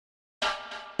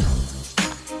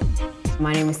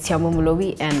My name is Tshiamo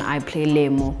Molobi and I play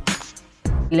Lemo.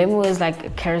 Lemo is like a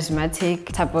charismatic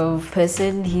type of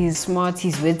person. He's smart,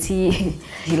 he's witty,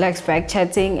 he likes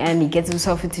back-chatting and he gets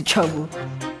himself into trouble.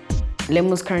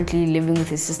 Lemo's currently living with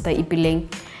his sister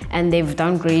Ipileng and they've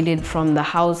downgraded from the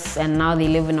house and now they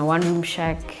live in a one-room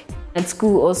shack. At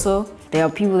school also, there are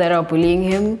people that are bullying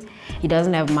him. He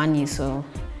doesn't have money, so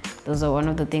those are one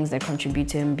of the things that contribute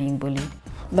to him being bullied.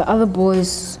 The other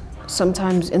boys,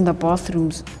 sometimes in the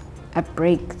bathrooms, at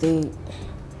break, Did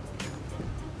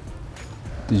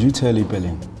you tell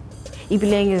Ipileng?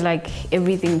 Ipileng is like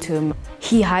everything to him.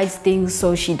 He hides things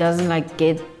so she doesn't like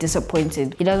get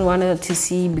disappointed. He doesn't want her to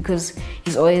see because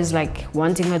he's always like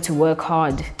wanting her to work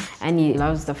hard and he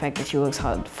loves the fact that she works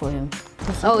hard for him.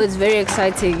 Oh, it's very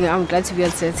exciting. I'm glad to be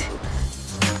on set.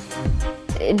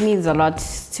 It means a lot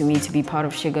to me to be part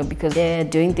of Shuga because they're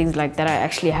doing things like that are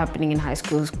actually happening in high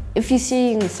schools. If you're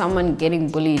seeing someone getting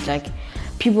bullied, like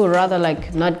people rather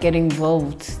like not get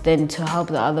involved than to help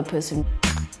the other person.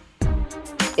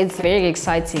 It's very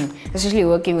exciting, especially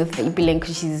working with Ipileng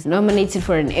because she's nominated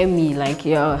for an Emmy,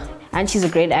 and she's a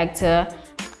great actor.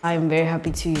 I'm very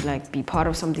happy to be part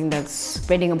of something that's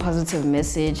spreading a positive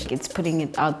message. It's putting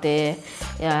it out there,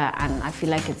 and I feel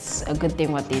like it's a good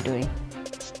thing what they're doing.